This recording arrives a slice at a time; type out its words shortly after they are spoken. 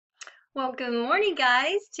Well, good morning,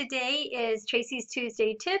 guys. Today is Tracy's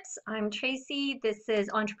Tuesday Tips. I'm Tracy. This is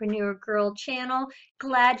Entrepreneur Girl Channel.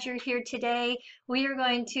 Glad you're here today. We are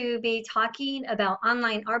going to be talking about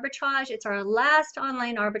online arbitrage. It's our last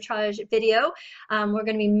online arbitrage video. We're going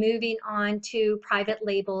to be moving on to private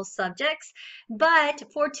label subjects. But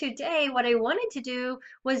for today, what I wanted to do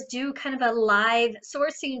was do kind of a live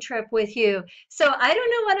sourcing trip with you. So I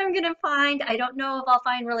don't know what I'm going to find. I don't know if I'll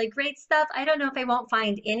find really great stuff. I don't know if I won't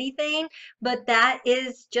find anything, but that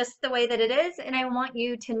is just the way that it is. And I want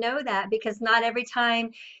you to know that because not every time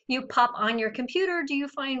you pop on your computer do you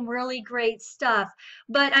find really great stuff.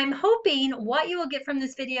 But I'm hoping what you will get from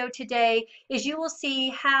this video today is you will see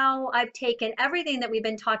how I've taken everything that we've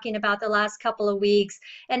been talking about the last couple of weeks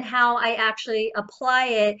and how I actually apply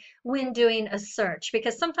it when doing a search.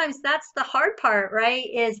 Because sometimes that's the hard part, right?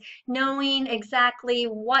 Is knowing exactly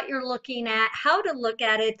what you're looking at, how to look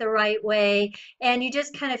at it the right way, and you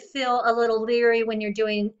just kind of feel a little leery when you're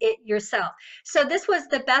doing it yourself. So this was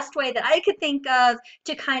the best way that I could think of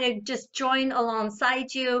to kind of just join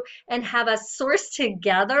alongside you and have us source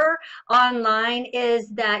together online, is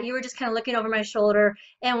that you were just kind of looking over my shoulder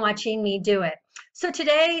and watching me do it. So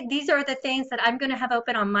today, these are the things that I'm going to have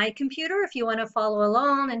open on my computer. If you want to follow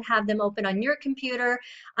along and have them open on your computer,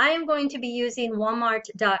 I am going to be using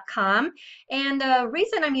Walmart.com. And the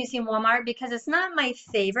reason I'm using Walmart, because it's not my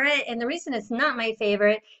favorite, and the reason it's not my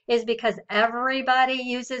favorite is because everybody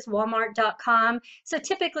uses Walmart.com. So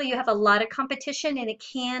typically you have a lot of competition and it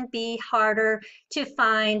can be harder to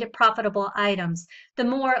find profitable items. The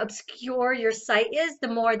more obscure your site is, the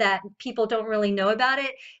more that people don't really know about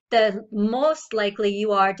it, the most likely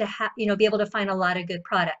you are to be able to find a lot of good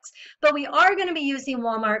products. But we are going to be using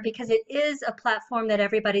Walmart because it is a platform that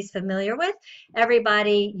everybody's familiar with,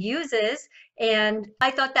 everybody uses, and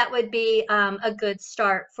I thought that would be a good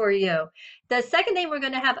start for you. The second thing we're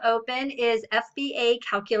going to have open is FBA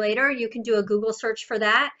calculator. You can do a Google search for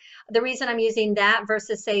that. The reason I'm using that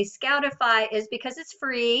versus say Scoutify is because it's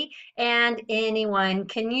free and anyone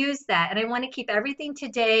can use that. And I want to keep everything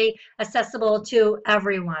today accessible to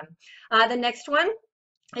everyone. The next one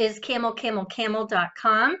is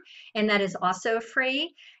camelcamelcamel.com, and that is also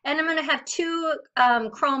free. And I'm going to have two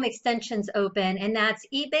Chrome extensions open, and that's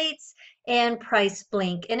Ebates and Price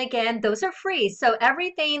Blink. And again, those are free. So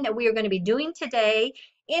everything that we are going to be doing today,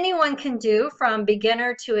 anyone can do from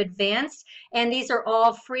beginner to advanced, and these are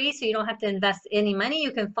all free, so you don't have to invest any money.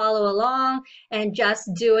 You can follow along and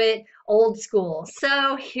just do it old school.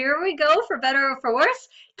 So here we go, for better or for worse.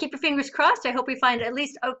 Keep your fingers crossed. I hope we find at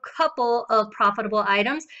least a couple of profitable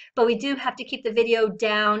items, but we do have to keep the video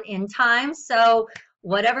down in time. So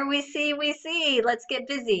whatever we see, we see. Let's get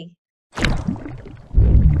busy.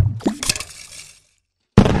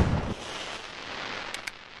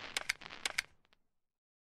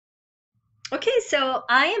 Okay, so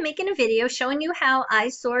I am making a video showing you how I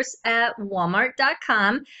source at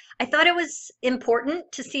Walmart.com. I thought it was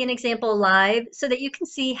important to see an example live so that you can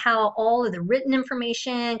see how all of the written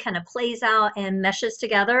information kind of plays out and meshes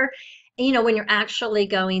together, when you're actually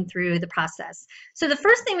going through the process. So the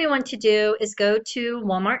first thing we want to do is go to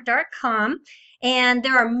Walmart.com. And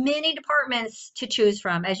there are many departments to choose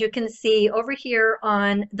from, as you can see over here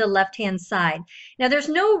on the left-hand side. Now, there's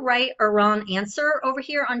no right or wrong answer over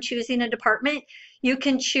here on choosing a department. You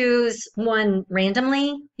can choose one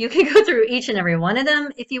randomly. You can go through each and every one of them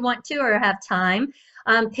if you want to or have time.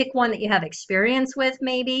 Pick one that you have experience with,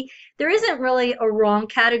 maybe. There isn't really a wrong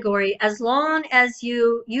category as long as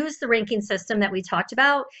you use the ranking system that we talked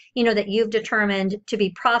about, that you've determined to be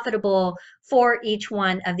profitable for each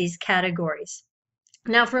one of these categories.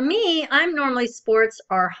 Now for me, I'm normally sports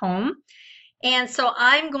or home. And so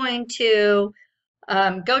I'm going to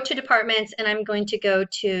go to departments, and I'm going to go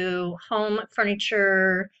to home,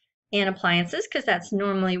 furniture, and appliances because that's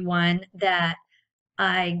normally one that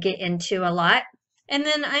I get into a lot. And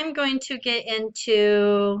then I'm going to get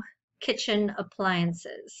into kitchen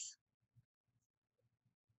appliances.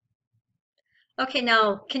 Okay,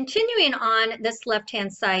 now continuing on this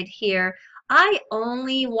left-hand side here, I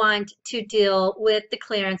only want to deal with the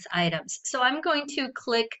clearance items. So I'm going to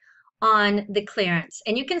click on the clearance.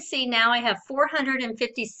 And you can see now I have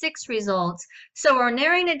 456 results. So we're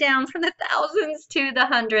narrowing it down from the thousands to the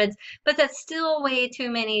hundreds, but that's still way too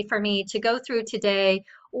many for me to go through today,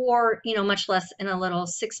 or much less in a little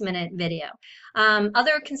 6-minute video.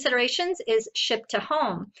 Other considerations is ship to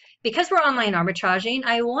home. Because we're online arbitraging,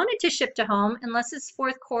 I wanted to ship to home unless it's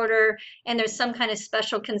fourth quarter and there's some kind of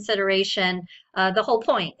special consideration. The whole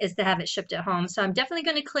point is to have it shipped at home. So I'm definitely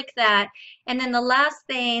going to click that. And then the last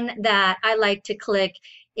thing that I like to click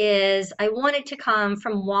is I want it to come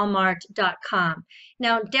from Walmart.com.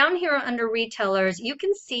 Now, down here under retailers, you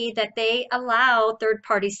can see that they allow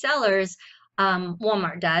third-party sellers,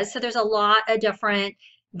 Walmart does. So there's a lot of different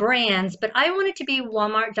brands, but I want it to be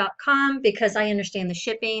Walmart.com because I understand the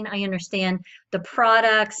shipping, I understand the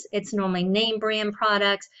products. It's normally name brand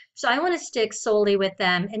products. So I want to stick solely with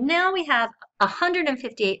them. And now we have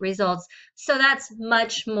 158 results. So that's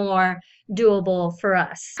much more doable for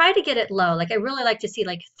us. Try to get it low. Like I really like to see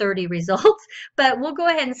like 30 results, but we'll go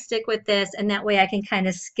ahead and stick with this. And that way I can kind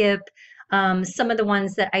of skip some of the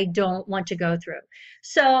ones that I don't want to go through.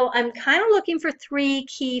 So I'm kind of looking for 3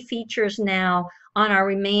 key features now on our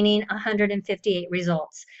remaining 158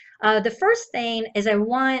 results. The first thing is I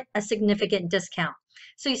want a significant discount.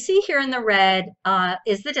 So you see here in the red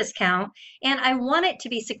is the discount, and I want it to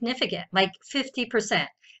be significant, like 50%.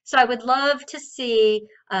 So I would love to see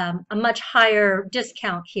a much higher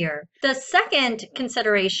discount here. The second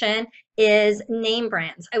consideration is name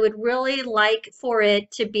brands. I would really like for it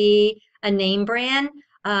to be a name brand.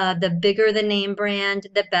 The bigger the name brand,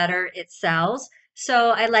 the better it sells.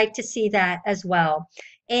 So I like to see that as well.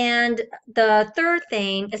 And the third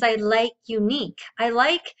thing is I like unique. I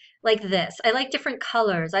like this. I like different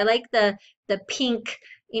colors. I like the pink,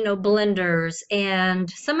 blenders and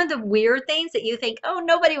some of the weird things that you think, oh,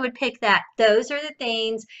 nobody would pick that. Those are the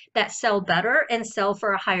things that sell better and sell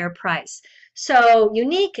for a higher price. So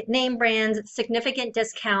unique, name brands, significant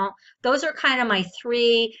discount. Those are kind of my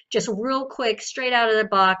 3 just real quick, straight out of the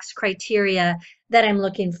box criteria that I'm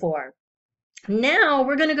looking for. Now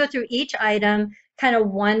we're going to go through each item kind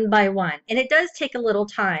of one by one, and it does take a little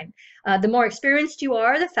time. The more experienced you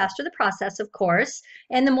are, the faster the process, of course,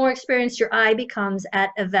 and the more experienced your eye becomes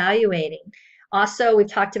at evaluating. Also,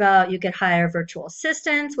 we've talked about you could hire virtual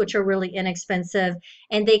assistants, which are really inexpensive,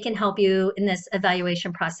 and they can help you in this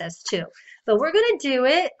evaluation process too. But we're going to do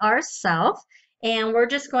it ourselves. And we're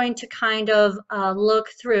just going to kind of look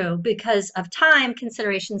through because of time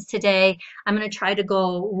considerations today. I'm going to try to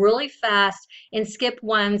go really fast and skip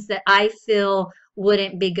ones that I feel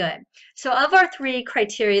wouldn't be good. So of our 3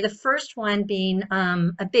 criteria, the first one being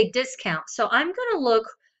a big discount. So I'm going to look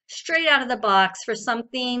straight out of the box for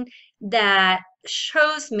something that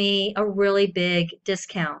shows me a really big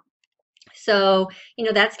discount. So,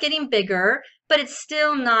 that's getting bigger, but it's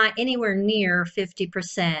still not anywhere near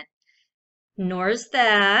 50%. Nor is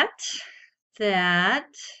that.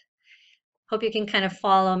 Hope you can kind of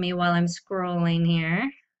follow me while I'm scrolling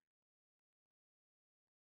here.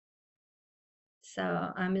 So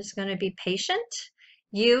I'm just going to be patient.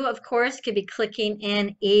 You, of course, could be clicking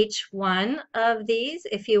in each one of these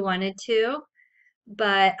if you wanted to,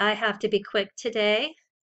 but I have to be quick today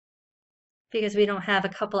because we don't have a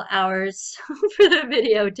couple hours for the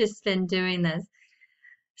video to spend doing this.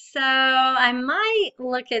 So I might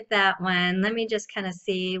look at that one. Let me just kind of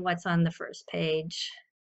see what's on the first page.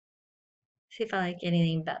 See if I like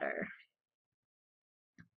anything better.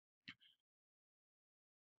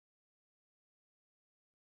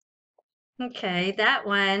 Okay, that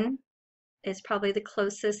one is probably the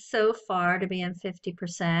closest so far to being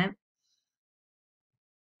 50%.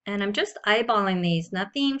 And I'm just eyeballing these,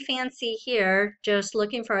 nothing fancy here, just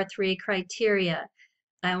looking for our 3 criteria.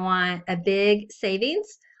 I want a big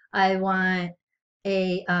savings, I want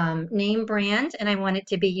a name brand, and I want it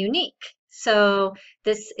to be unique. So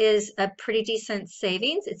this is a pretty decent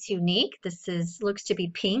savings. It's unique. This looks to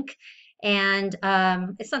be pink, and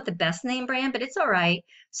it's not the best name brand, but it's all right.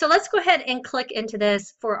 So let's go ahead and click into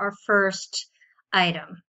this for our first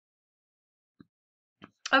item.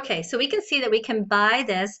 Okay, so we can see that we can buy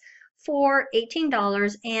this for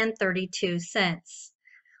 $18.32.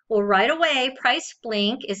 Well, right away, Price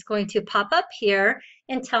Blink is going to pop up here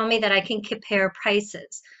and tell me that I can compare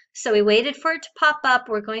prices. So we waited for it to pop up.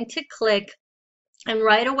 We're going to click, and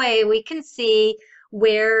right away we can see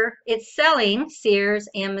where it's selling, Sears,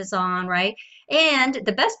 Amazon, right? And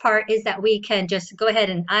the best part is that we can just go ahead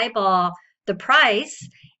and eyeball the price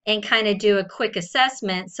and kind of do a quick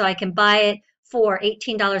assessment. So I can buy it for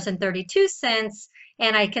 $18.32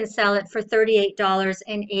 and I can sell it for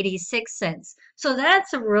 $38.86. So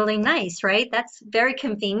that's really nice, right? That's very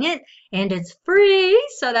convenient and it's free.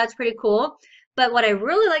 So that's pretty cool. But what I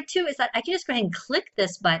really like too is that I can just go ahead and click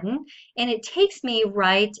this button and it takes me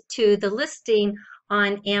right to the listing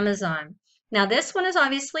on Amazon. Now this one is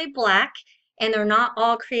obviously black and they're not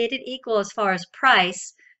all created equal as far as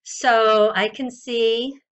price. So I can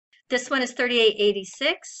see this one is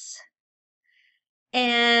 $38.86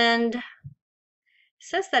 and it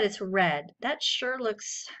says that it's red. That sure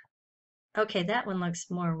looks, okay, that one looks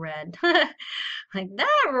more red. Like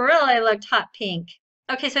that really looked hot pink.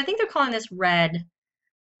 Okay, so I think they're calling this red.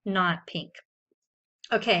 not pink.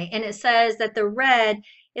 Okay, and it says that the red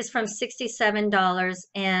is from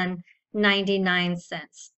 $67.99.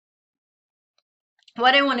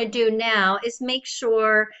 What I want to do now is make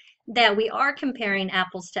sure that we are comparing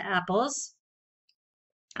apples to apples.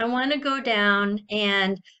 I want to go down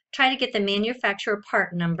and try to get the manufacturer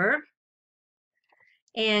part number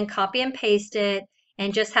and copy and paste it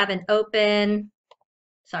and just have an open,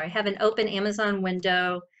 have an open Amazon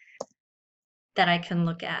window that I can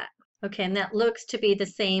look at. Okay, and that looks to be the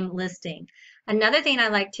same listing. Another thing I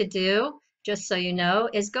like to do, just so you know,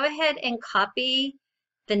 is go ahead and copy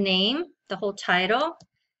the name, the whole title,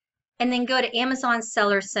 and then go to Amazon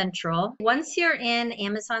Seller Central. Once you're in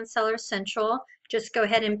Amazon Seller Central, just go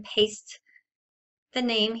ahead and paste the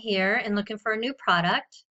name here and looking for a new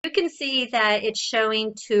product. You can see that it's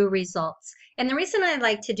showing 2 results. And the reason I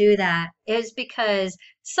like to do that is because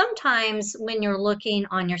sometimes when you're looking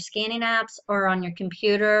on your scanning apps or on your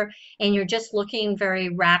computer and you're just looking very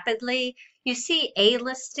rapidly, you see a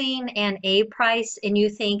listing and a price and you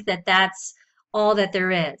think that that's all that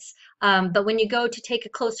there is. But when you go to take a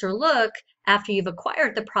closer look after you've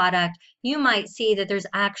acquired the product, you might see that there's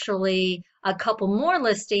actually a couple more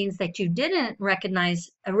listings that you didn't recognize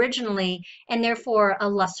originally and therefore a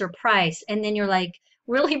lesser price. And then you're like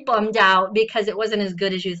really bummed out because it wasn't as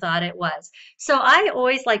good as you thought it was. So I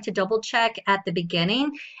always like to double check at the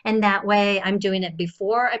beginning, and that way I'm doing it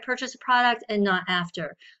before I purchase a product and not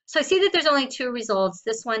after. So I see that there's only 2 results.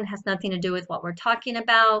 This one has nothing to do with what we're talking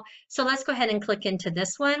about. So let's go ahead and click into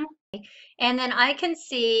this one. And then I can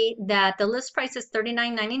see that the list price is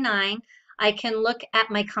 $39.99. I can look at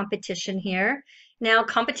my competition here. Now,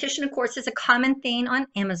 competition, of course, is a common thing on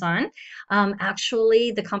Amazon.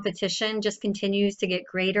 Actually, the competition just continues to get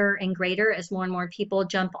greater and greater as more and more people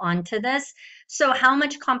jump onto this. So how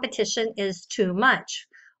much competition is too much?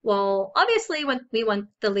 Well, obviously, we want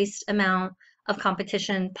the least amount of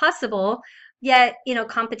competition possible. Yet, you know,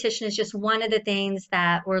 competition is just one of the things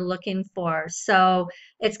that we're looking for. So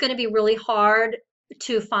it's going to be really hard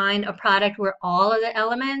to find a product where all of the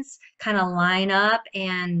elements kind of line up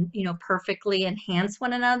and, you know, perfectly enhance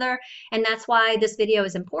one another. And that's why this video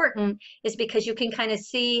is important, is because you can kind of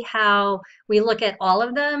see how we look at all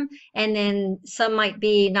of them, and then some might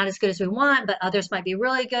be not as good as we want, but others might be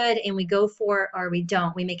really good, and we go for it or we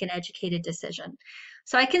don't. We make an educated decision.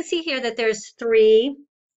 So I can see here that there's 3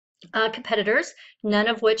 competitors, none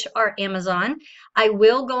of which are Amazon. I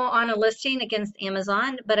will go on a listing against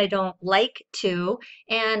Amazon, but I don't like to,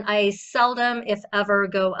 and I seldom, if ever,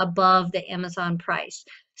 go above the Amazon price.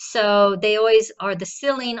 So they always are the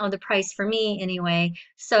ceiling of the price for me anyway.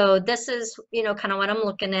 So this is, you know, kind of what I'm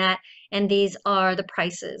looking at, and these are the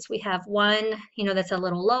prices. We have one, you know, that's a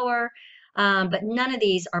little lower, but none of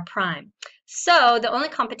these are prime. So the only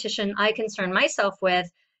competition I concern myself with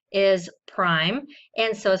is prime.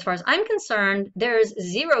 And so as far as I'm concerned, there's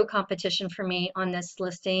 0 competition for me on this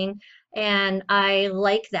listing, and I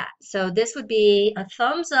like that. So this would be a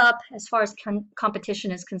thumbs up as far as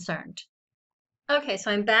competition is concerned. Okay,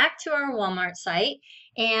 so I'm back to our Walmart site,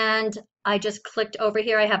 and I just clicked over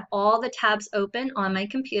here. I have all the tabs open on my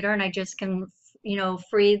computer, and I just can, you know,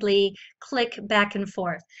 freely click back and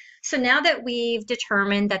forth. So now that we've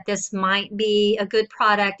determined that this might be a good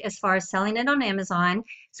product as far as selling it on Amazon,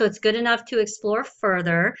 so it's good enough to explore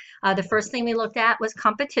further, the first thing we looked at was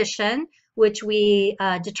competition, which we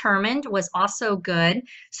determined was also good.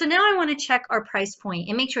 So now I want to check our price point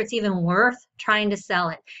and make sure it's even worth trying to sell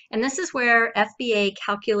it. And this is where FBA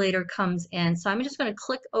calculator comes in. So I'm just going to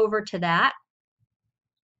click over to that.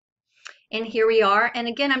 And here we are. And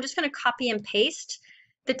again, I'm just going to copy and paste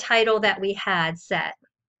the title that we had set.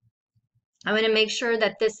 I'm going to make sure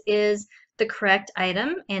that this is the correct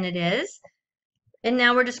item, and it is. And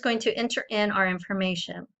now we're just going to enter in our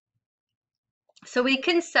information. So we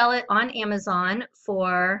can sell it on Amazon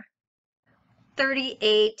for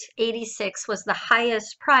 $38.86 was the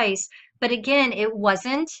highest price. But again, it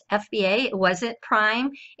wasn't FBA, it wasn't prime.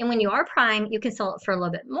 And when you are prime, you can sell it for a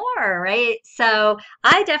little bit more, right? So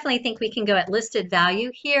I definitely think we can go at listed value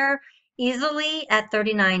here easily at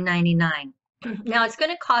 $39.99. Now it's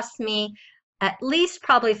going to cost me at least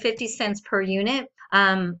probably 50 cents per unit.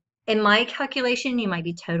 In my calculation, you might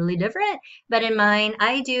be totally different, but in mine,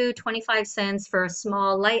 I do 25 cents for a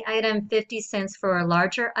small light item, 50 cents for a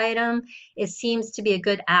larger item. It seems to be a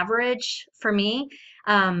good average for me.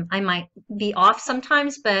 I might be off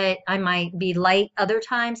sometimes, but I might be light other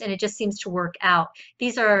times, and it just seems to work out.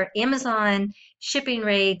 These are Amazon shipping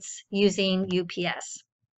rates using UPS.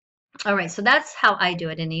 All right, so that's how I do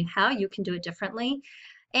it. Anyhow, you can do it differently.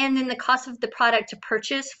 And then the cost of the product to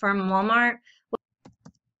purchase from Walmart, we're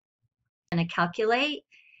going to calculate.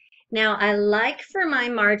 Now, I like for my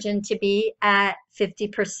margin to be at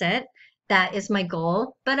 50%. That is my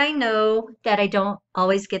goal, but I know that I don't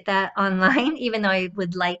always get that online, even though I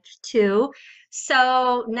would like to.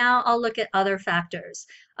 So now I'll look at other factors.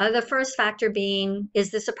 The first factor being,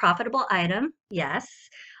 is this a profitable item? Yes.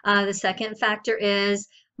 The second factor is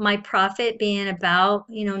my profit being about,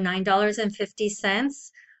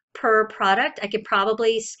 $9.50 per product. I could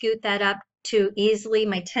probably scoot that up to easily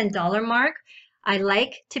my $10 mark. I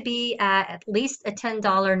like to be at least a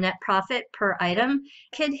 $10 net profit per item.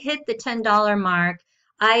 Could hit the $10 mark,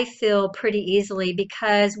 I feel pretty easily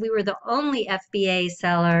because we were the only FBA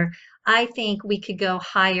seller. I think we could go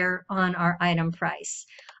higher on our item price.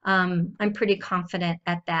 I'm pretty confident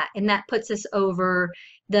at that, and that puts us over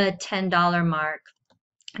the $10 mark.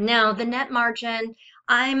 Now, the net margin,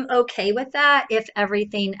 I'm okay with that if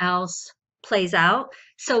everything else plays out.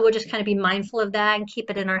 So we'll just kind of be mindful of that and keep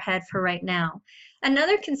it in our head for right now.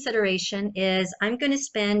 Another consideration is I'm going to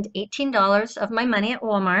spend $18 of my money at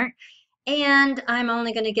Walmart, and I'm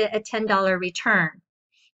only going to get a $10 return.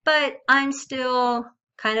 But I'm still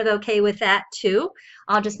kind of okay with that too.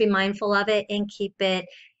 I'll just be mindful of it and keep it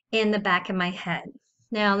in the back of my head.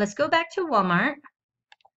 Now let's go back to Walmart.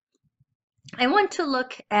 I want to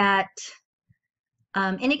look at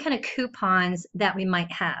any kind of coupons that we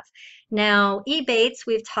might have. Now, Ebates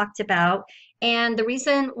we've talked about, and the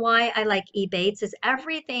reason why I like Ebates is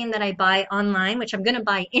everything that I buy online, which I'm going to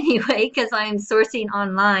buy anyway because I'm sourcing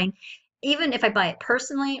online, even if I buy it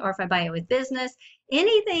personally or if I buy it with business,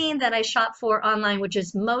 anything that I shop for online, which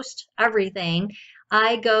is most everything,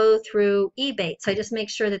 I go through Ebates. So I just make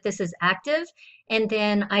sure that this is active, and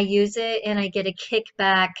then I use it and I get a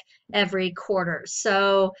kickback every quarter.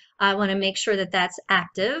 So I want to make sure that that's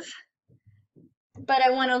active. But I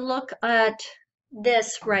want to look at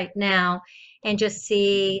this right now and just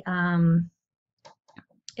see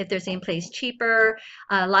if there's any place cheaper.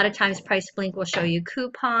 A lot of times Price Blink will show you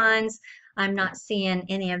coupons. I'm not seeing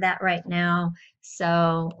any of that right now.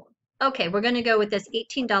 So, okay, we're going to go with this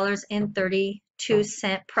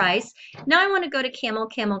 $18.32 price. Now I want to go to Camel,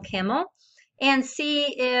 Camel, Camel and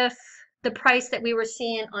see if the price that we were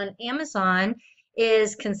seeing on Amazon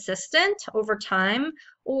is consistent over time,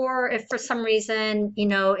 or if for some reason,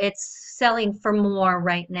 it's selling for more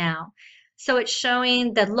right now. So it's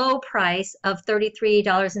showing the low price of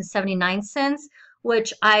 $33.79,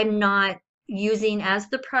 which I'm not using as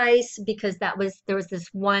the price because there was this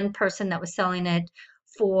one person that was selling it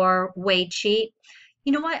for way cheap.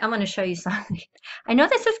 You know what? I'm going to show you something. I know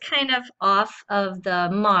this is kind of off of the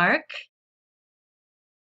mark,